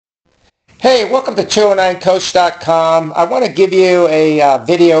Hey, welcome to 209coach.com. I want to give you a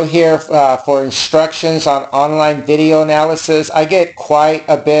video here for instructions on online video analysis. I get quite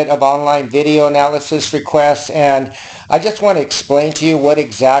a bit of online video analysis requests, and I just want to explain to you what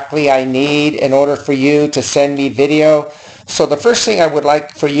exactly I need in order for you to send me video. So the first thing I would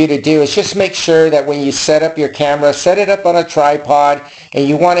like for you to do is just make sure that when you set up your camera, set it up on a tripod, and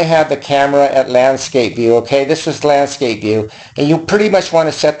you want to have the camera at landscape view, okay? This is landscape view. And you pretty much want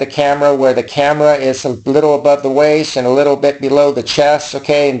to set the camera where the camera is a little above the waist and a little bit below the chest,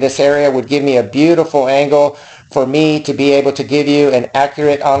 okay? And this area would give me a beautiful angle for me to be able to give you an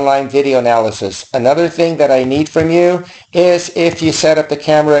accurate online video analysis. Another thing that I need from you is if you set up the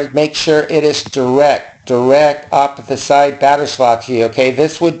camera, make sure it is direct opposite side batter's box view, okay?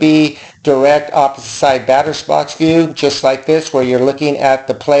 This would be direct opposite side batter's box view, just like this, where you're looking at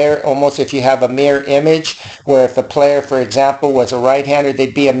the player almost if you have a mirror image, where if the player, for example, was a right-hander,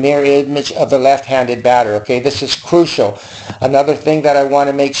 they'd be a mirror image of the left-handed batter, okay? This is crucial. Another thing that I want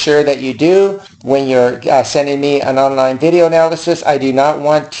to make sure that you do when you're sending me an online video analysis, I do not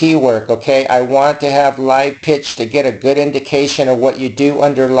want T-work, okay? I want to have live pitch to get a good indication of what you do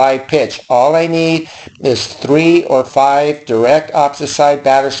under live pitch. All I need is 3 or 5 direct opposite side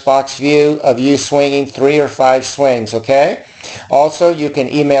batter's box view of you swinging 3 or 5 swings, okay? Also, you can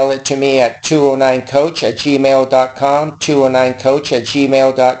email it to me at 209coach@gmail.com,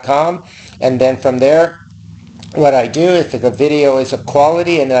 209coach@gmail.com, and then from there, what I do, if the video is of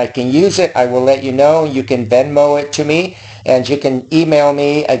quality and I can use it, I will let you know. You can Venmo it to me, and you can email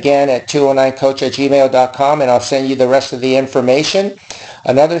me again at 209coach@gmail.com, and I'll send you the rest of the information.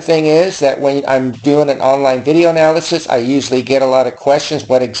 Another thing is that when I'm doing an online video analysis, I usually get a lot of questions.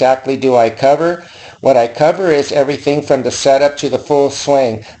 What exactly do I cover? What I cover is everything from the setup to the full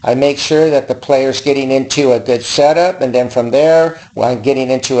swing. I make sure that the player's getting into a good setup, and then from there, I'm getting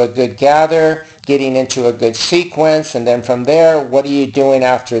into a good gather, getting into a good sequence, and then from there, what are you doing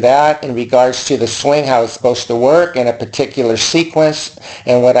after that in regards to the swing, how it's supposed to work in a particular sequence.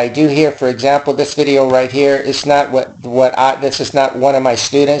 And what I do here, for example, this video right here is not this is not one of my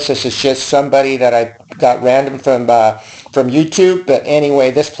students. This is just somebody that I got random from YouTube. But anyway,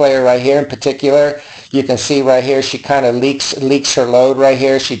 this player right here in particular, you can see right here, she kind of leaks her load right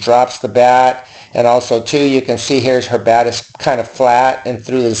here. She drops the bat. And also, too, you can see here her bat is kind of flat and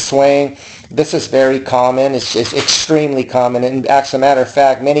through the swing. This is very common. It's extremely common. And as a matter of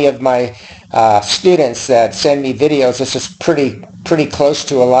fact, many of my students that send me videos, this is pretty close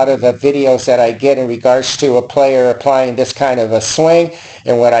to a lot of the videos that I get in regards to a player applying this kind of a swing.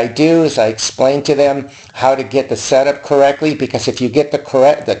 And what I do is I explain to them how to get the setup correctly, because if you get the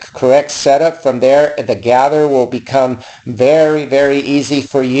correct setup, from there the gather will become very, very easy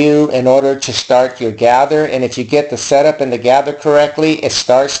for you in order to start your gather. And if you get the setup and the gather correctly, it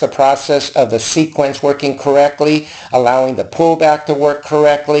starts the process of the sequence working correctly, allowing the pullback to work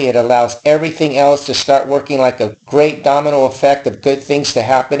correctly. It allows everything else to start working like a great domino effect of good things to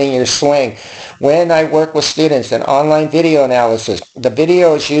happen in your swing. When I work with students in online video analysis, the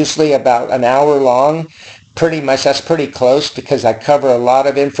video is usually about an hour long. Pretty much, that's pretty close, because I cover a lot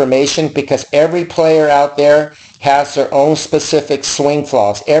of information, because every player out there has their own specific swing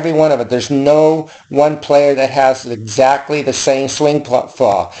flaws. Every one of it. There's no one player that has exactly the same swing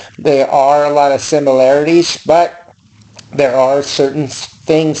flaw. There are a lot of similarities, but there are certain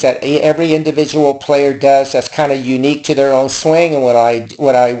things that every individual player does that's kind of unique to their own swing. And what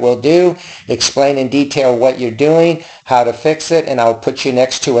I will do, explain in detail what you're doing, how to fix it, and I'll put you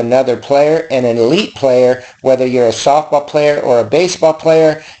next to another player, an elite player, whether you're a softball player or a baseball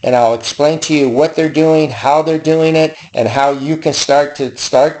player, and I'll explain to you what they're doing, how they're doing it, and how you can start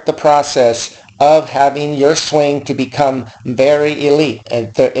the process of having your swing to become very elite.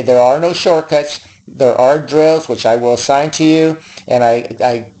 And there are no shortcuts. There are drills which I will assign to you, and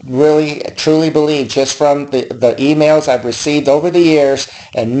I really truly believe, just from the emails I've received over the years,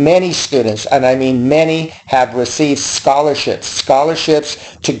 and many students, and I mean many, have received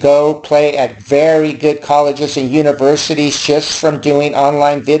scholarships to go play at very good colleges and universities just from doing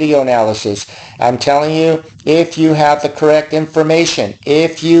online video analysis. I'm telling you, if you have the correct information,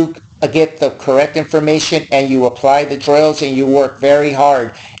 if you get the correct information and you apply the drills and you work very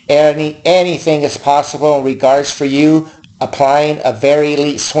hard, anything is possible in regards for you applying a very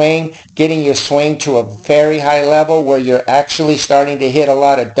elite swing, getting your swing to a very high level where you're actually starting to hit a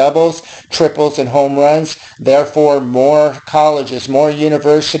lot of doubles, triples, and home runs. Therefore, more colleges, more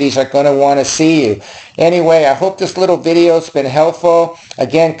universities are going to want to see you. Anyway, I hope this little video has been helpful.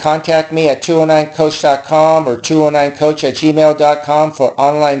 Again, contact me at 209coach.com or 209coach@gmail.com for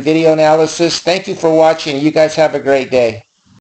online video analysis. Thank you for watching. You guys have a great day.